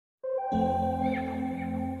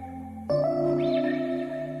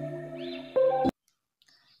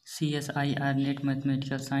CSIR Net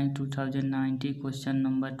Mathematical Science 2019 question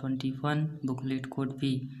number 21 booklet code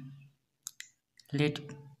P. Let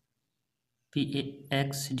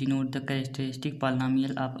Px denote the characteristic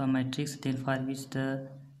polynomial of a matrix then for which the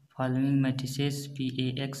following matrices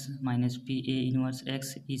Pax minus Pa inverse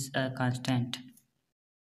x is a constant.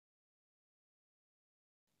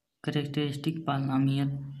 Characteristic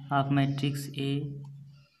polynomial of matrix A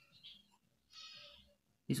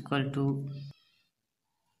is equal to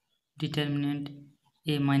determinant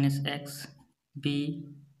A minus x, B,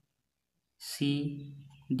 C,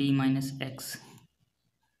 D minus x,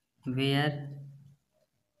 where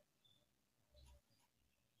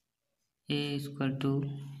A is equal to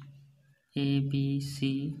A, B,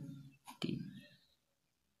 C, D.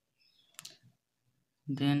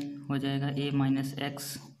 Then हो जाएगा A minus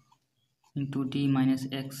x into D minus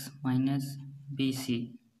x minus B C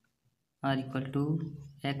R equal to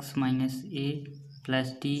x minus A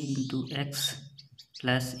plus D into x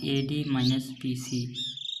plus A D minus B C.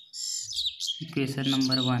 Equation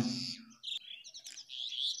number 1.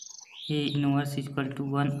 A inverse equal to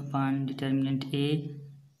 1 upon determinant A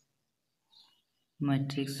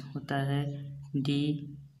matrix होता है D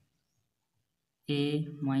A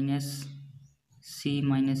minus C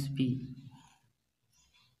minus B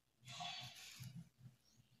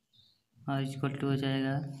और equal to हो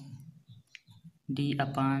जाएगा D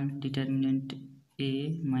upon determinant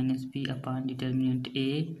A minus B upon determinant A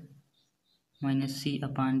minus C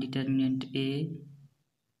upon determinant A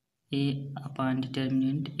upon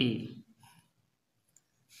determinant A.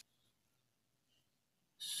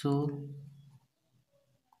 So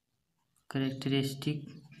characteristic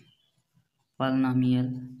polynomial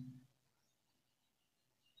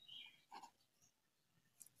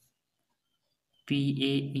Pa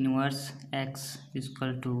inverse x is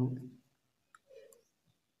equal to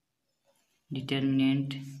determinant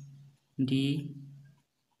D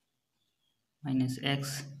minus x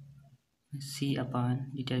C upon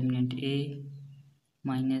determinant A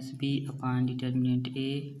minus B upon determinant A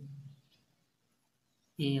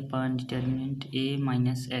upon determinant A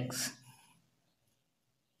minus x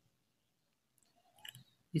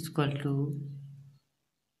equal to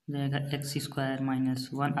जाएगा x square minus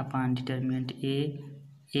 1 upon determinant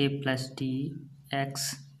ए plus D x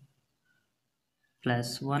plus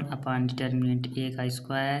 1 upon determinant ए का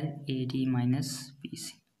square A D minus B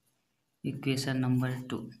C. Equation number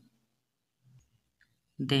 2.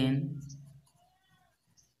 Then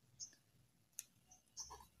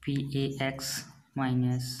P A x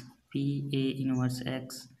minus P A inverse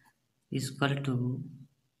x equal to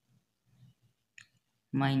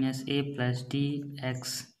minus A plus D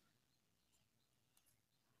x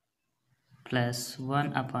plus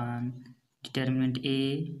 1 upon determinant A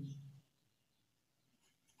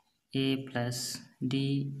plus D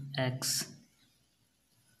x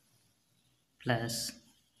plus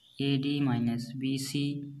A D minus B C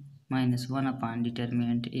minus 1 upon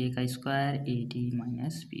determinant ए का square A D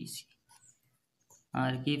minus B C और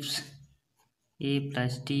gives A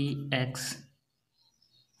plus D x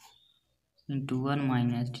into 1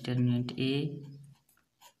 minus determinant A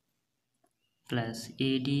plus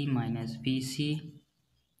A D minus B C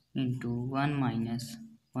into 1 minus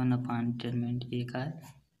 1 upon determinant ए का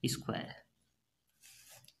square.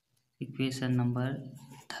 Equation number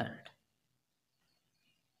 3.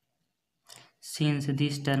 Since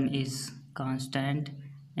this term is constant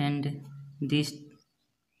and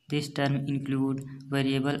this term include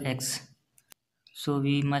variable x, so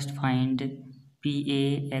we must find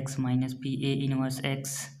Pax minus Pa inverse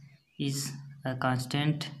x is a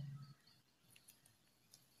constant.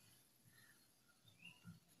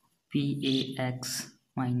 Pax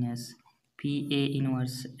minus Pa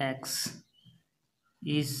inverse x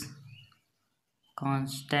is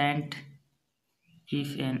constant if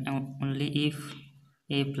and only if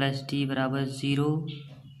a plus d बराबर 0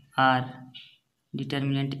 और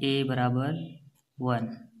determinant a बराबर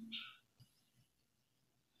 1.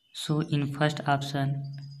 So in first option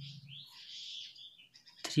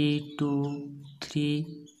 3, 2, 3,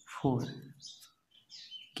 4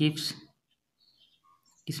 gives,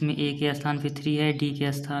 इसमें a के स्थान पे 3 है, d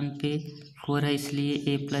के स्थान पे 4 है, इसलिए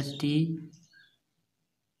a plus D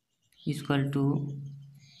equal to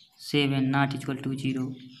 7 not equal to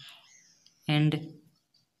 0 and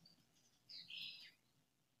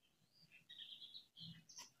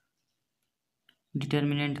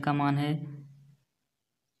determinant का मान है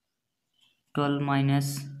 12 minus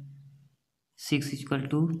 6 equal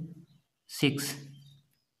to 6.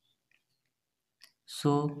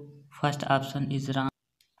 So first option is wrong.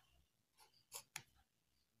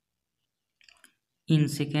 In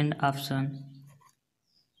second option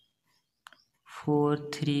 4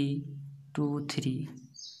 3 2 3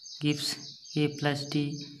 gives a plus d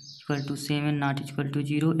equal to 7 not equal to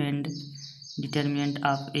 0 and determinant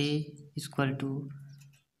of a equal to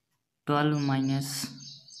 12 minus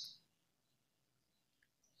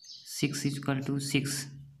 6 equal to 6.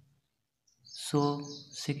 So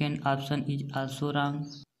second option is also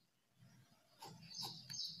wrong.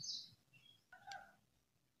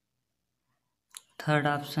 Third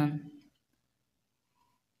option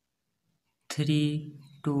 3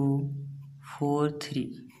 2 4 3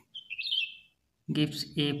 gives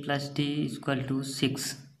a plus d equal to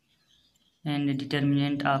 6 and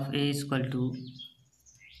determinant of a equal to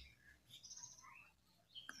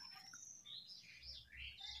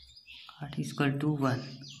equal to 1.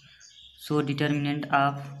 So determinant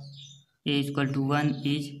of a equal to 1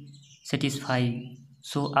 is satisfied.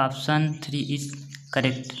 So option 3 is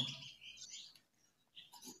correct.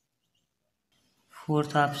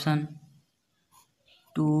 Fourth option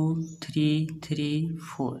 2 3 3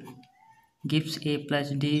 4 gives a plus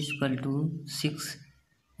d equal to 6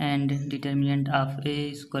 and determinant of a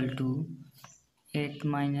equal to 8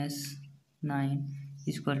 minus 9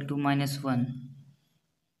 equal to minus 1.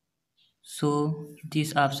 So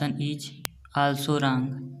this option is also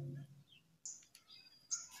wrong.